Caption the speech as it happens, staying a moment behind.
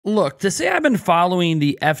Look, to say I've been following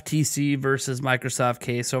the FTC versus Microsoft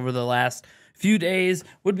case over the last few days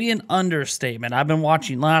would be an understatement. I've been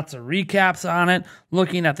watching lots of recaps on it,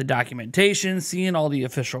 looking at the documentation, seeing all the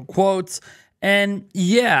official quotes, and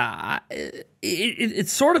yeah,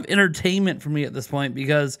 it's sort of entertainment for me at this point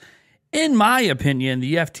because, in my opinion,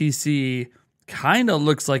 the FTC kind of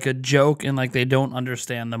looks like a joke and like they don't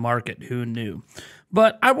understand the market. Who knew?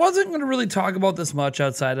 But I wasn't going to really talk about this much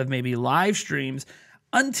outside of maybe live streams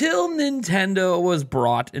until Nintendo was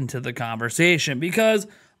brought into the conversation because,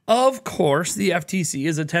 of course, the FTC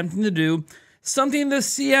is attempting to do something the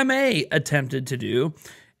CMA attempted to do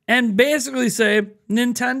and basically say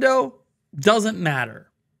Nintendo doesn't matter.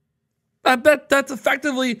 That's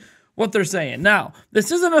effectively what they're saying. Now, this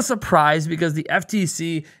isn't a surprise because the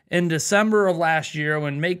FTC in December of last year,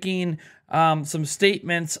 when making some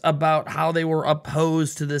statements about how they were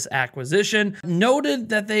opposed to this acquisition, noted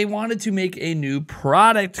that they wanted to make a new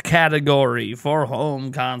product category for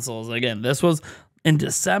home consoles. Again, this was in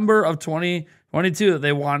December of 2022 that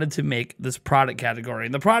they wanted to make this product category.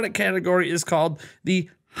 And the product category is called the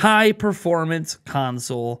high performance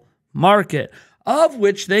console market, of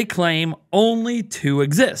which they claim only two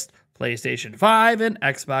exist: PlayStation 5 and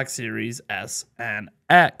Xbox Series S and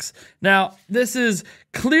X. Now, this is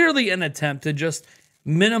clearly an attempt to just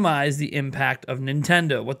minimize the impact of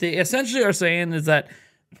Nintendo. What they essentially are saying is that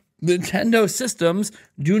Nintendo systems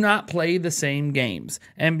do not play the same games.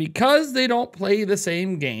 And because they don't play the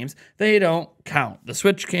same games, they don't count. The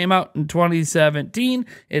Switch came out in 2017.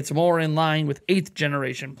 It's more in line with 8th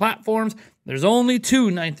generation platforms. There's only two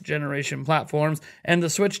 9th generation platforms, and the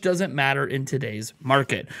Switch doesn't matter in today's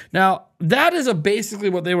market. Now, that is basically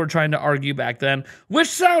what they were trying to argue back then, which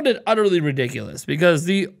sounded utterly ridiculous because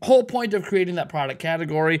the whole point of creating that product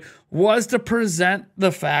category was to present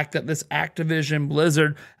the fact that this Activision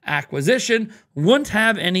Blizzard acquisition wouldn't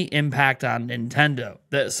have any impact on Nintendo.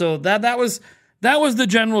 That was the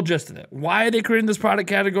general gist of it. Why are they creating this product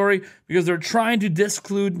category? Because they're trying to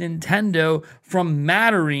disclude Nintendo from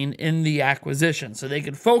mattering in the acquisition so they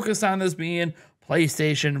could focus on this being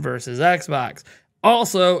PlayStation versus Xbox.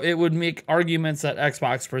 Also, it would make arguments that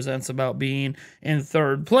Xbox presents about being in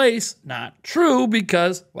third place not true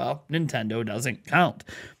because, well, Nintendo doesn't count.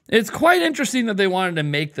 It's quite interesting that they wanted to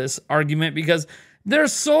make this argument because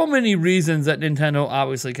there's so many reasons that Nintendo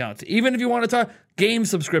obviously counts. Even if you want to talk game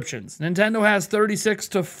subscriptions, Nintendo has 36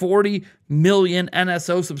 to 40 million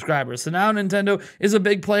NSO subscribers. So now Nintendo is a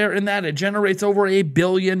big player in that. It generates over $1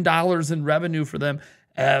 billion in revenue for them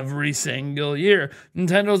every single year.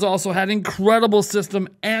 Nintendo's also had incredible system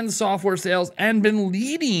and software sales and been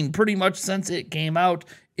leading pretty much since it came out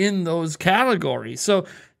in those categories. So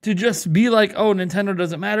to just be like, oh, Nintendo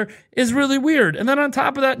doesn't matter is really weird. And then on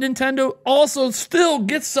top of that, Nintendo also still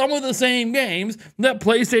gets some of the same games that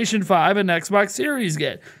PlayStation 5 and Xbox Series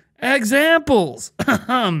get. Examples.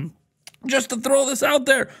 Just to throw this out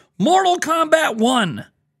there, Mortal Kombat 1.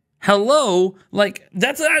 Hello? Like,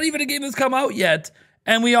 that's not even a game that's come out yet,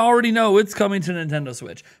 and we already know it's coming to Nintendo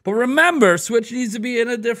Switch. But remember, Switch needs to be in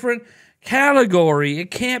a different category.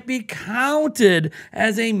 It can't be counted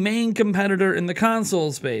as a main competitor in the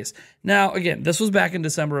console space. Now, again, this was back in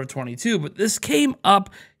December of 22, but this came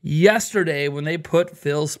up yesterday when they put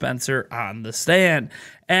Phil Spencer on the stand.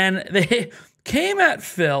 And they came at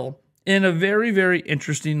Phil in a very, very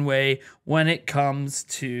interesting way when it comes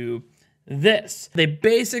to this. They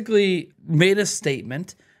basically made a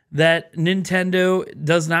statement that Nintendo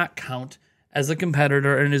does not count as a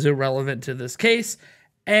competitor and is irrelevant to this case.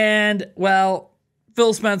 And, well,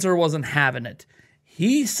 Phil Spencer wasn't having it.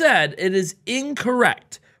 He said it is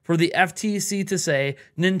incorrect for the FTC to say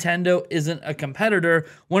Nintendo isn't a competitor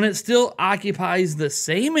when it still occupies the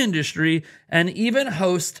same industry and even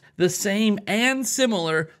hosts the same and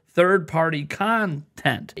similar third-party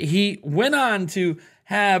content. He went on to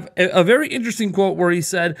have a very interesting quote where he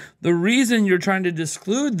said, the reason you're trying to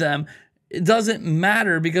exclude them, it doesn't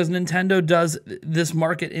matter because Nintendo does this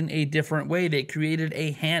market in a different way. They created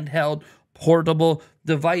a handheld, portable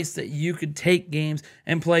device that you could take games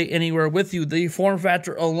and play anywhere with you. The form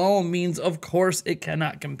factor alone means, of course, it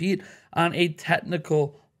cannot compete on a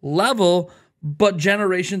technical level, but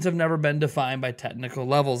generations have never been defined by technical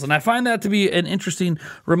levels. And I find that to be an interesting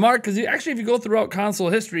remark because actually, if you go throughout console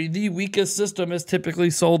history, the weakest system is typically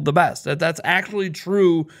sold the best. That's actually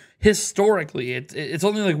true historically. It's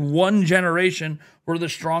only like one generation where the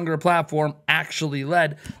stronger platform actually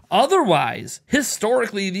led. Otherwise,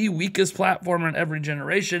 historically, the weakest platform in every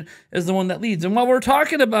generation is the one that leads. And while we're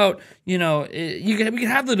talking about, we can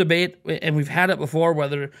have the debate, and we've had it before,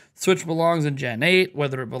 whether Switch belongs in Gen 8,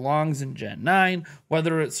 whether it belongs in Gen 9,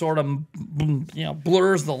 whether it sort of,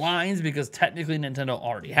 blurs the lines because technically Nintendo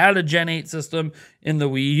already had a Gen 8 system in the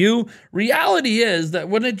Wii U. Reality is that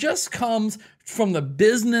when it just comes from the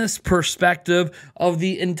business perspective of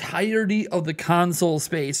the entirety of the console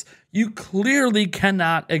space, you clearly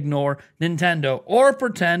cannot ignore Nintendo or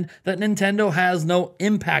pretend that Nintendo has no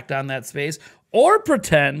impact on that space, or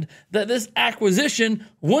pretend that this acquisition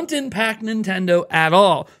wouldn't impact Nintendo at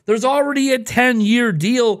all. There's already a 10-year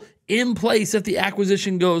deal in place if the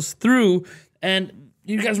acquisition goes through, and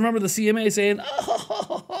you guys remember the CMA saying,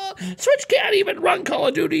 Switch can't even run Call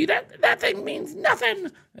of Duty. That thing means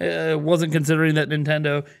nothing. Wasn't considering that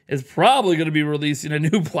Nintendo is probably going to be releasing a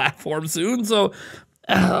new platform soon. So,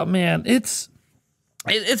 man, it's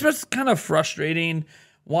just kind of frustrating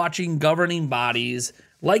watching governing bodies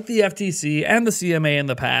like the FTC and the CMA in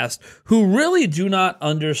the past, who really do not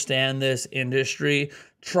understand this industry,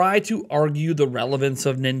 try to argue the relevance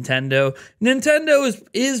of Nintendo. Nintendo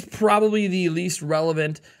is probably the least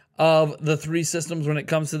relevant of the three systems when it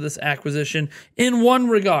comes to this acquisition in one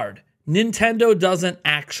regard. Nintendo doesn't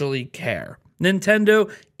actually care.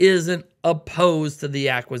 Nintendo isn't opposed to the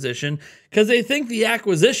acquisition because they think the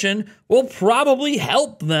acquisition will probably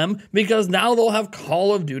help them because now they'll have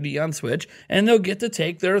Call of Duty on Switch and they'll get to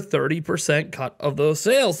take their 30% cut of those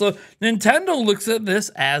sales. So Nintendo looks at this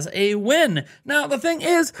as a win. Now, the thing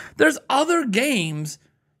is, there's other games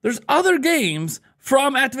from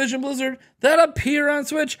Activision Blizzard that appear on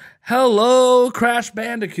Switch. Hello, Crash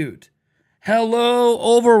Bandicoot. Hello,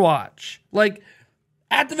 Overwatch. Like,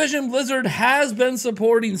 Activision Blizzard has been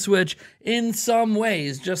supporting Switch in some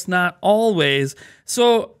ways, just not always.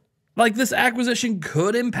 So, like, this acquisition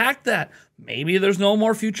could impact that. Maybe there's no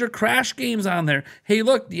more future Crash games on there. Hey,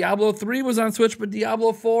 look, Diablo 3 was on Switch, but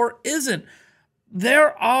Diablo 4 isn't.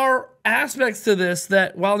 There are aspects to this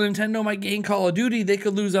that while Nintendo might gain Call of Duty, they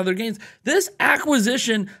could lose other games. This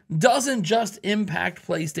acquisition doesn't just impact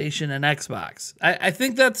PlayStation and Xbox. I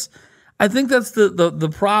think that's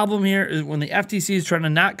the problem here, is when the FTC is trying to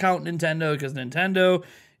not count Nintendo because Nintendo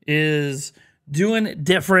is doing it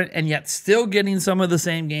different and yet still getting some of the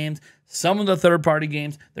same games, some of the third-party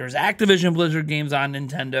games. There's Activision Blizzard games on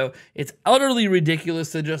Nintendo. It's utterly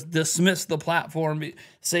ridiculous to just dismiss the platform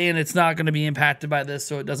saying it's not going to be impacted by this,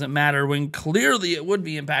 so it doesn't matter, when clearly it would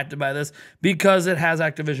be impacted by this because it has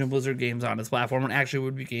Activision Blizzard games on its platform and actually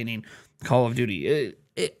would be gaining Call of Duty.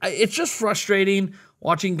 It's just frustrating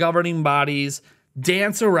watching governing bodies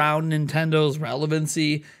dance around Nintendo's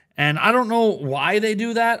relevancy, and I don't know why they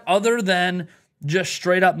do that other than just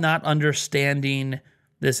straight up not understanding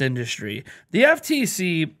this industry. The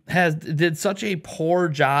FTC did such a poor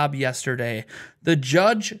job yesterday. The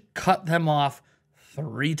judge cut them off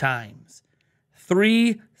 3 times.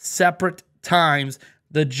 3 separate times.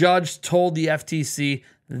 The judge told the FTC,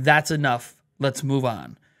 that's enough, let's move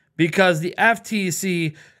on. Because the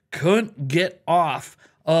FTC couldn't get off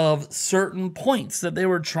of certain points that they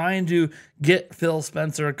were trying to get Phil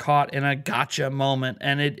Spencer caught in a gotcha moment,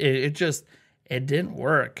 and it didn't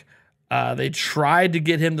work. They tried to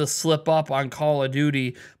get him to slip up on Call of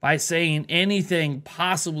Duty by saying anything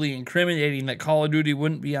possibly incriminating that Call of Duty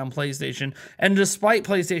wouldn't be on PlayStation, and despite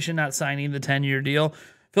PlayStation not signing the 10-year deal,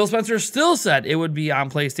 Phil Spencer still said it would be on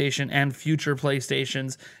PlayStation and future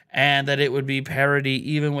PlayStations, and that it would be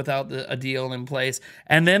parity even without a deal in place.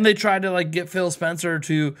 And then they tried to get Phil Spencer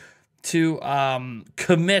to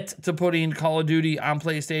commit to putting Call of Duty on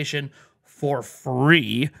PlayStation for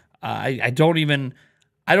free. I don't even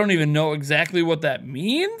know exactly what that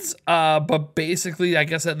means, but basically, I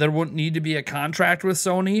guess that there wouldn't need to be a contract with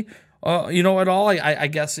Sony, at all. I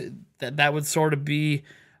guess that would sort of be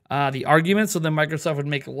the argument. So then Microsoft would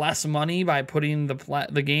make less money by putting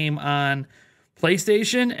the game on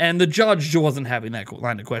PlayStation, and the judge wasn't having that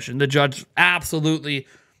line of question. The judge absolutely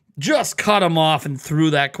just cut him off and threw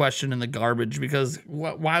that question in the garbage, because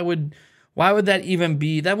why would that even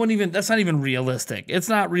be? That's not even realistic. It's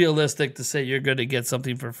not realistic to say you're going to get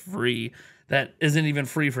something for free that isn't even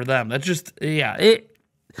free for them. That's just, the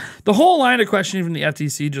whole line of questioning from the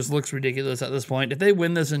FTC just looks ridiculous at this point. If they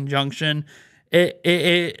win this injunction,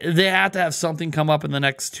 they have to have something come up in the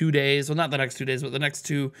next 2 days. Well, not the next 2 days, but the next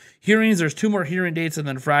 2 hearings. There's 2 more hearing dates, and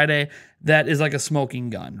then Friday, that is like a smoking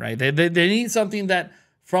gun, right? They need something that,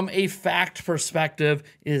 from a fact perspective,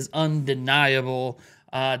 is undeniable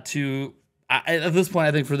at this point.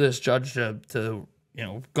 I think for this judge to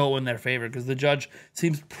go in their favor, because the judge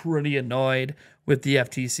seems pretty annoyed with the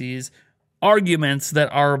FTC's arguments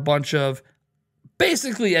that are a bunch of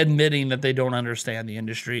basically admitting that they don't understand the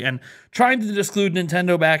industry and trying to exclude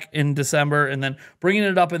Nintendo back in December and then bringing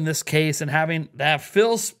it up in this case and having to have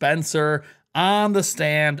Phil Spencer on the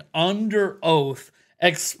stand under oath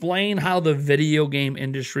explain how the video game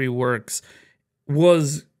industry works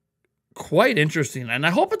was quite interesting. And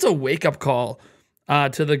I hope it's a wake-up call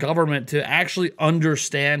to the government to actually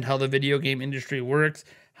understand how the video game industry works,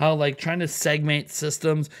 how trying to segment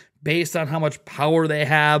systems based on how much power they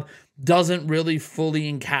have doesn't really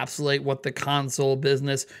fully encapsulate what the console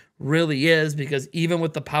business really is, because even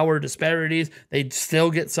with the power disparities, they still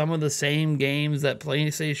get some of the same games that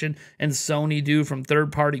PlayStation and Sony do from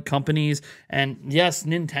third-party companies. And yes,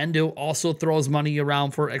 Nintendo also throws money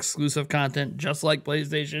around for exclusive content, just like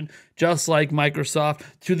PlayStation, just like Microsoft,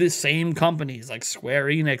 to the same companies, like Square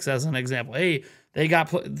Enix as an example. Hey, they got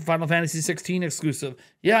Final Fantasy 16 exclusive.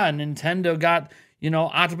 Yeah, Nintendo got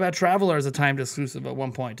Octopath Traveler as a timed exclusive at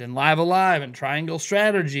one point, and Live Alive and Triangle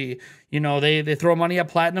Strategy. They throw money at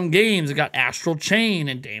Platinum Games. They got Astral Chain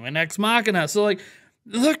and Daemon X Machina. So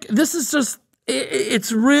look, this is just,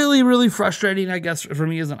 it's really, really frustrating, I guess, for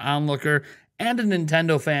me as an onlooker and a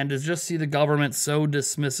Nintendo fan to just see the government so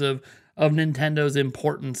dismissive of Nintendo's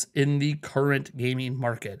importance in the current gaming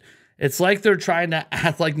market. It's like they're trying to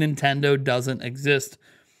act like Nintendo doesn't exist,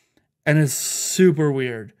 and it's super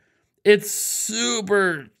weird. It's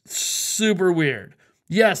super, super weird.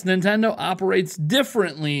 Yes, Nintendo operates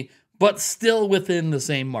differently, but still within the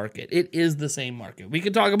same market. It is the same market. We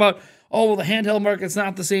could talk about, oh, well, the handheld market's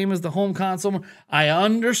not the same as the home console. I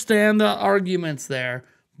understand the arguments there,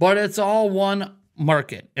 but it's all one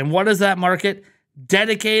market. And what is that market?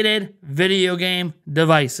 Dedicated video game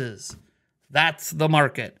devices. That's the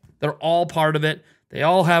market. They're all part of it. They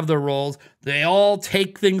all have their roles. They all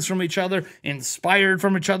take things from each other, inspired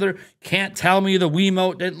from each other. Can't tell me the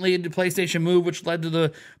Wiimote didn't lead to PlayStation Move, which led to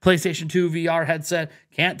the PlayStation 2 VR headset.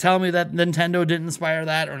 Can't tell me that Nintendo didn't inspire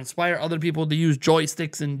that or inspire other people to use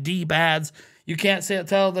joysticks and D-pads. You can't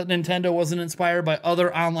tell that Nintendo wasn't inspired by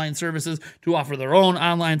other online services to offer their own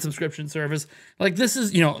online subscription service. This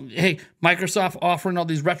is, hey, Microsoft offering all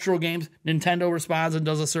these retro games. Nintendo responds and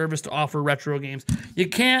does a service to offer retro games. You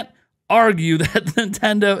can't argue that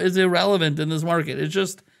Nintendo is irrelevant in this market. You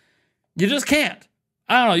just can't.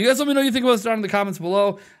 I don't know. You guys let me know what you think about this down in the comments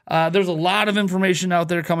below. There's a lot of information out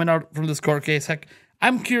there coming out from this court case. Heck,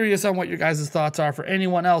 I'm curious on what your guys' thoughts are for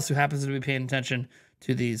anyone else who happens to be paying attention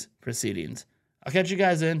to these proceedings. I'll catch you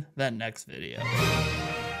guys in that next video.